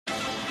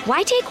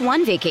Why take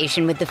one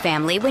vacation with the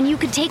family when you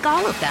could take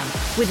all of them?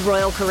 With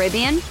Royal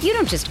Caribbean, you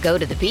don't just go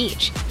to the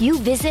beach. You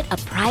visit a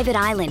private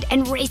island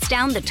and race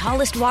down the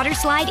tallest water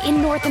slide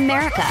in North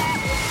America.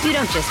 You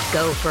don't just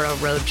go for a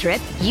road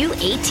trip. You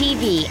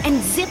ATV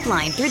and zip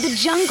line through the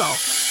jungle.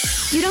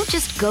 You don't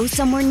just go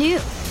somewhere new.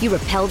 You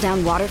rappel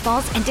down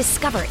waterfalls and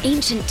discover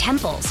ancient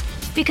temples.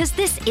 Because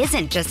this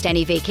isn't just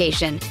any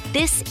vacation.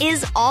 This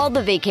is all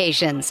the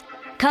vacations.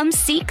 Come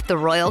seek the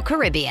Royal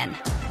Caribbean.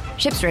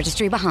 Ships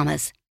Registry,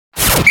 Bahamas.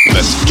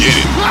 Let's get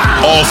it.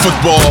 All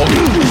football,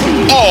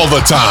 all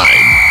the time.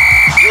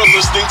 You're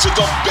listening to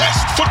the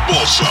best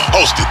football show,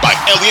 hosted by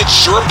Elliot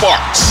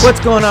Shore-Parks.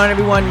 What's going on,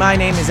 everyone? My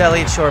name is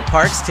Elliot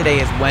Shore-Parks. Today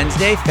is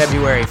Wednesday,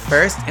 February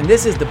 1st, and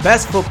this is the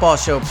Best Football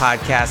Show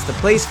podcast, the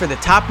place for the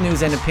top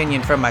news and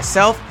opinion from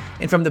myself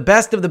and from the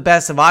best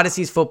of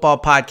Odyssey's football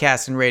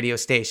podcasts and radio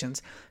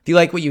stations. If you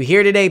like what you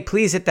hear today,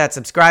 please hit that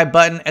subscribe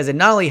button, as it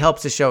not only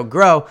helps the show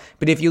grow,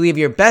 but if you leave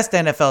your best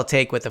NFL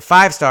take with a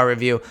 5-star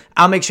review,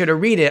 I'll make sure to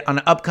read it on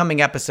an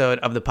upcoming episode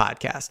of the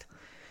podcast.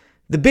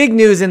 The big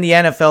news in the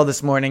NFL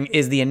this morning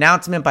is the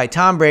announcement by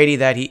Tom Brady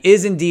that he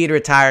is indeed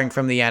retiring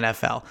from the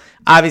NFL.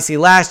 Obviously,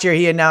 last year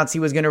he announced he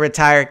was going to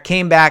retire,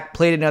 came back,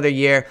 played another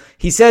year.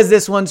 He says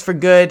this one's for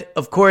good.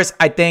 Of course,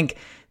 I think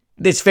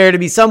it's fair to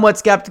be somewhat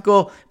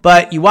skeptical,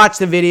 but you watch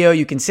the video,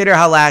 you consider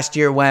how last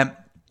year went.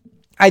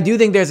 I do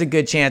think there's a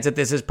good chance that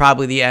this is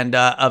probably the end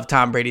of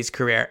Tom Brady's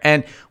career.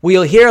 And what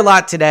you'll hear a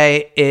lot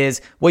today is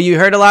what you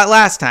heard a lot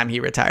last time he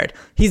retired.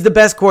 He's the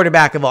best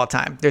quarterback of all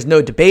time. There's no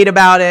debate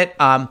about it.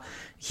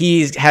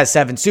 He has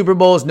 7 Super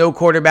Bowls. No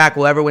quarterback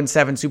will ever win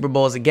 7 Super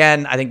Bowls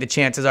again. I think the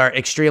chances are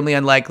extremely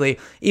unlikely.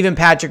 Even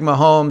Patrick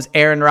Mahomes,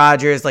 Aaron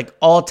Rodgers, like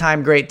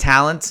all-time great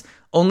talents,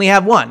 only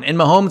have one. And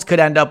Mahomes could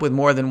end up with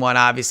more than one,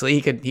 obviously.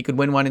 He could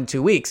win one in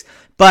 2 weeks.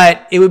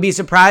 But it would be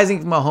surprising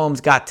if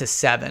Mahomes got to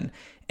 7.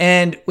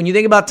 And when you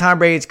think about Tom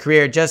Brady's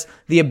career, just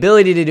the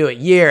ability to do it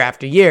year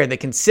after year, the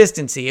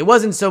consistency, it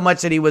wasn't so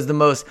much that he was the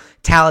most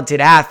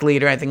talented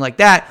athlete or anything like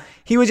that.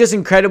 He was just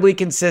incredibly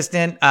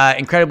consistent,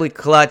 incredibly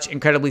clutch,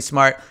 incredibly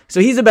smart.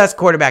 So he's the best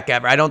quarterback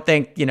ever. I don't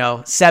think,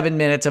 7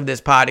 minutes of this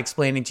pod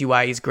explaining to you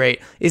why he's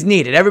great is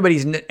needed.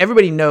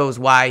 Everybody knows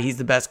why he's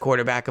the best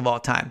quarterback of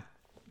all time.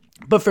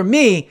 But for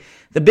me,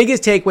 the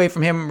biggest takeaway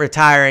from him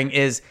retiring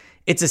is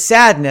it's a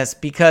sadness,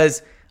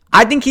 because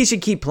I think he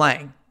should keep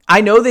playing. I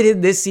know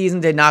that this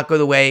season did not go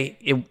the way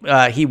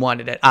he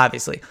wanted it,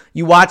 obviously.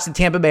 You watch the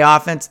Tampa Bay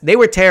offense, they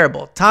were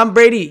terrible. Tom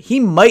Brady,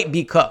 he might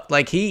be cooked.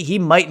 Like, he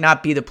might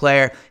not be the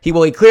player. He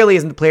clearly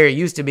isn't the player he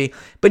used to be,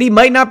 but he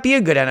might not be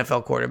a good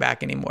NFL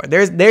quarterback anymore.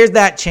 There's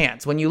that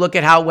chance when you look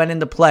at how it went in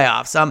the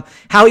playoffs,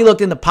 how he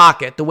looked in the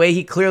pocket, the way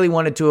he clearly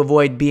wanted to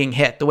avoid being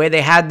hit, the way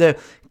they had to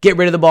get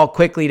rid of the ball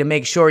quickly to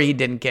make sure he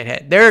didn't get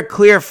hit. There are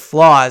clear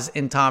flaws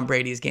in Tom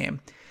Brady's game.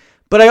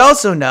 But I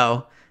also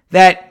know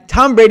that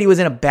Tom Brady was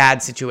in a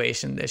bad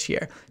situation this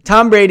year.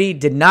 Tom Brady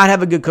did not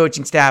have a good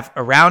coaching staff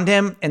around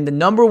him, and the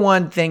number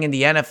one thing in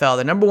the NFL,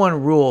 the number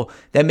one rule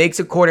that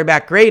makes a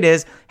quarterback great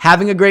is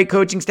having a great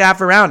coaching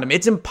staff around him.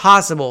 It's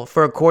impossible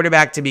for a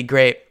quarterback to be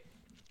great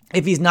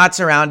if he's not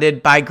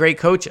surrounded by great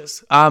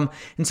coaches. And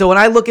so when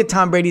I look at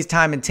Tom Brady's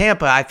time in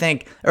Tampa,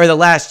 the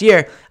last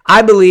year,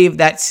 I believe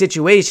that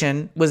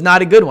situation was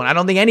not a good one. I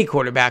don't think any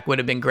quarterback would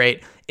have been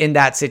great in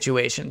that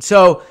situation.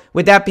 So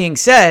with that being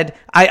said,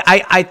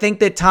 I think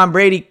that Tom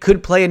Brady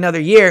could play another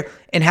year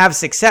and have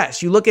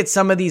success. You look at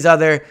some of these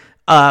other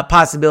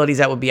possibilities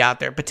that would be out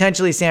there.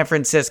 Potentially San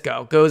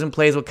Francisco goes and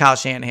plays with Kyle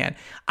Shanahan.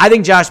 I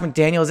think Josh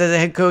McDaniels as a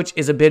head coach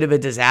is a bit of a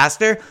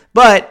disaster,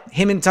 but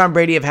him and Tom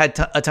Brady have had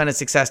a ton of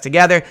success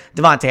together.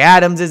 Devontae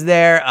Adams is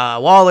there.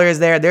 Waller is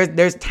there.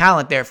 There's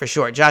talent there for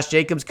sure. Josh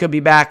Jacobs could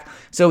be back,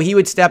 so he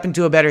would step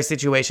into a better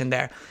situation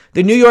there.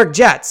 The New York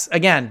Jets,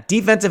 again,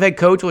 defensive head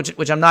coach,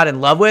 which I'm not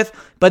in love with,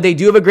 but they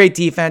do have a great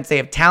defense. They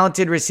have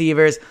talented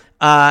receivers.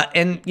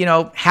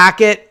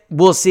 Hackett,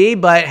 we'll see,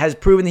 but has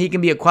proven that he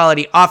can be a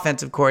quality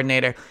offensive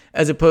coordinator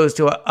as opposed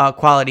to a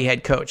quality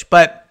head coach.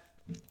 But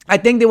I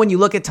think that when you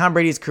look at Tom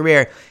Brady's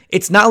career,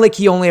 it's not like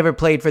he only ever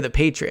played for the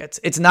Patriots.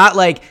 It's not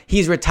like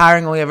he's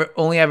retiring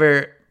only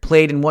ever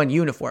played in one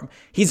uniform.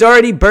 He's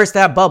already burst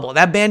that bubble.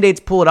 That Band-Aid's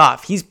pulled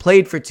off. He's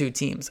played for 2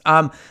 teams.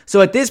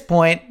 So at this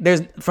point,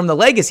 there's, from the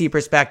legacy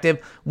perspective,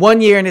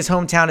 1 year in his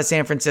hometown of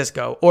San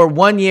Francisco, or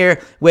 1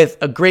 year with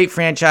a great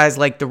franchise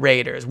like the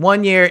Raiders,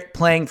 1 year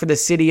playing for the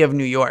city of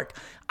New York,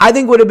 I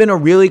think would have been a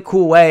really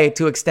cool way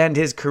to extend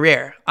his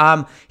career.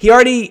 He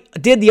already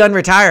did the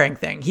unretiring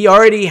thing. He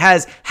already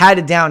has had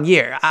a down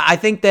year. I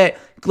think that,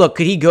 look,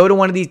 could he go to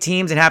one of these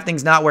teams and have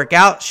things not work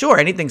out? Sure,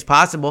 anything's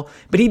possible,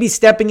 but he'd be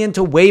stepping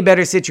into way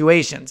better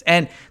situations.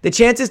 And the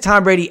chances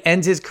Tom Brady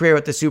ends his career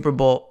with the Super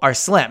Bowl are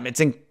slim. It's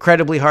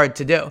incredibly hard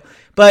to do.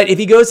 But if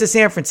he goes to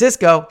San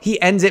Francisco, he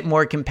ends it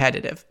more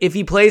competitive. If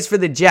he plays for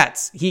the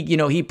Jets,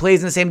 he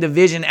plays in the same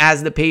division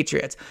as the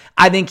Patriots.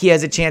 I think he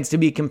has a chance to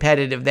be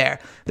competitive there.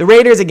 The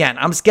Raiders, again,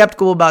 I'm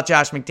skeptical about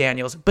Josh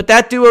McDaniels, but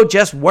that duo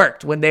just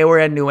worked when they were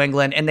in New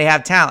England, and they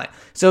have talent.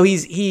 So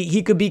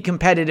he could be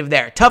competitive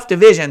there. Tough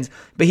divisions,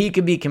 but he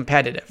could be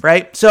competitive,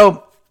 right?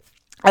 So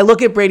I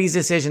look at Brady's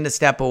decision to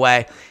step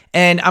away,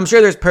 and I'm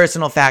sure there's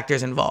personal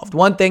factors involved.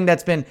 One thing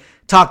that's been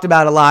talked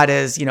about a lot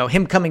is,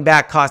 him coming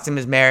back cost him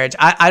his marriage.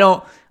 I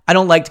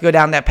don't like to go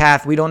down that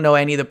path. We don't know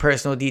any of the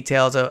personal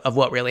details of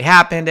what really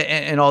happened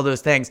and all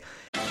those things.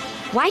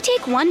 Why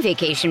take one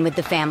vacation with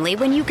the family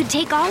when you could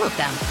take all of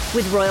them?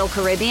 With Royal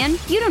Caribbean,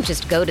 you don't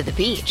just go to the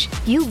beach.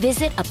 You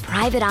visit a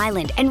private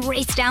island and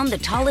race down the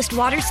tallest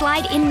water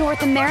slide in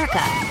North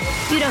America.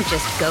 You don't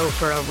just go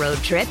for a road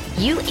trip.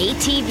 You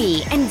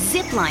ATV and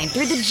zip line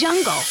through the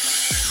jungle.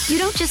 You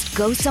don't just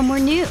go somewhere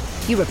new.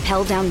 You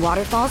rappel down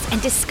waterfalls and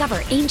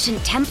discover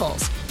ancient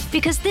temples.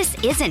 Because this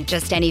isn't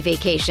just any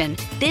vacation.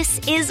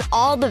 This is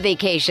all the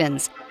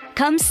vacations.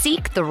 Come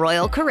seek the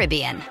Royal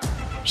Caribbean.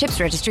 Ships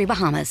Registry,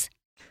 Bahamas.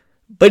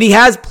 But he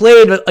has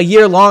played a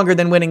year longer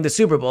than winning the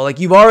Super Bowl. Like,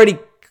 you've already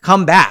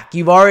come back.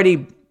 You've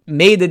already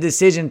made the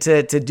decision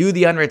to do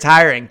the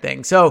unretiring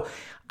thing. So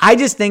I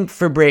just think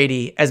for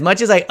Brady, as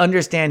much as I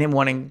understand him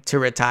wanting to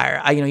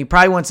retire, he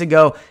probably wants to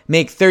go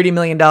make $30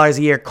 million a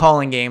year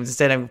calling games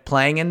instead of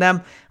playing in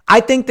them. I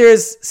think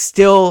there's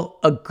still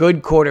a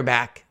good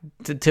quarterback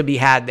to be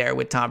had there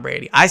with Tom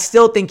Brady. I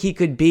still think he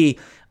could be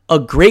a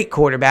great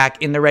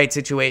quarterback in the right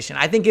situation.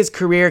 I think his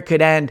career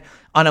could end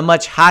on a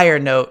much higher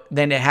note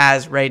than it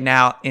has right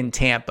now in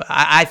Tampa.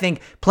 I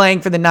think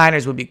playing for the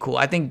Niners would be cool.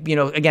 I think,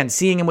 again,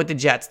 seeing him with the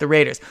Jets, the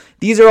Raiders,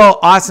 these are all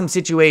awesome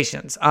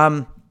situations.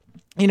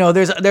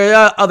 There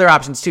are other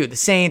options too. The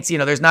Saints,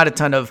 there's not a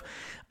ton of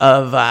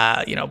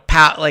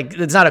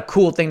it's not a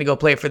cool thing to go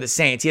play for the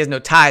Saints. He has no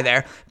tie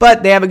there,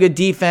 but they have a good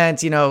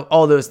defense,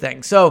 all those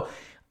things. So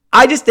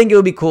I just think it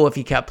would be cool if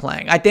he kept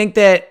playing. I think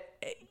that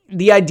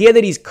the idea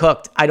that he's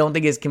cooked, I don't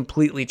think is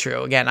completely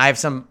true. Again, I have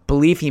some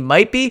belief he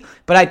might be,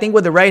 but I think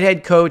with the right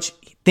head coach,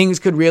 things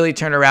could really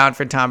turn around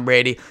for Tom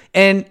Brady.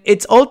 And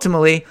it's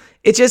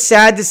just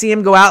sad to see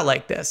him go out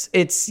like this.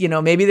 It's,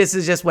 maybe this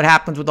is just what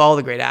happens with all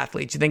the great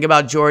athletes. You think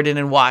about Jordan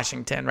and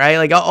Washington, right?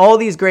 Like all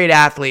these great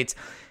athletes,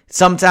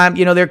 sometimes,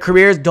 their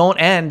careers don't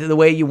end the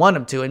way you want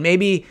them to. And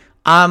maybe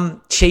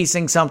I'm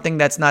chasing something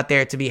that's not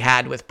there to be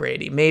had with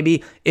Brady.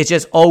 Maybe it's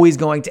just always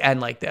going to end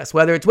like this,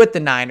 whether it's with the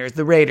Niners,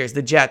 the Raiders,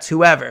 the Jets,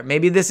 whoever.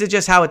 Maybe this is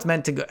just how it's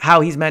meant to go,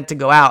 how he's meant to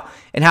go out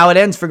and how it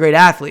ends for great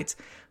athletes.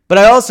 But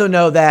I also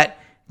know that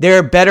there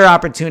are better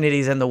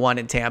opportunities than the one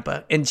in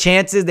Tampa and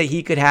chances that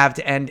he could have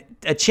to end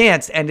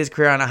his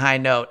career on a high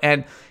note.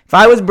 And if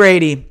I was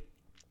Brady,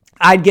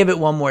 I'd give it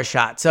one more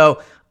shot.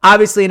 So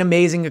obviously an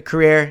amazing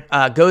career,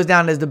 goes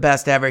down as the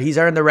best ever. He's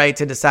earned the right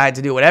to decide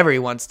to do whatever he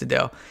wants to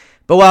do.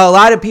 But while a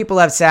lot of people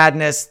have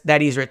sadness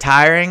that he's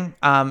retiring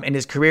and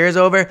his career is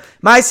over,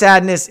 my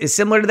sadness is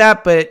similar to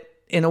that, but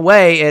in a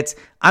way,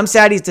 I'm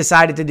sad he's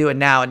decided to do it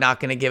now and not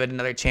going to give it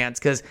another chance,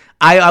 because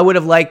I would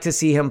have liked to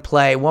see him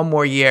play one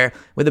more year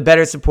with a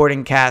better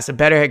supporting cast, a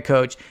better head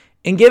coach,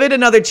 and give it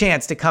another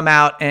chance to come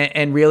out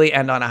and really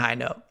end on a high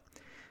note.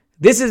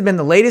 This has been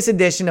the latest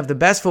edition of the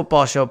Best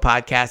Football Show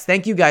podcast.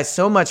 Thank you guys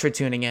so much for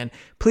tuning in.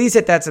 Please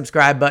hit that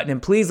subscribe button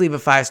and please leave a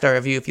 5-star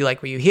review if you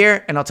like what you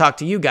hear, and I'll talk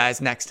to you guys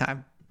next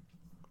time.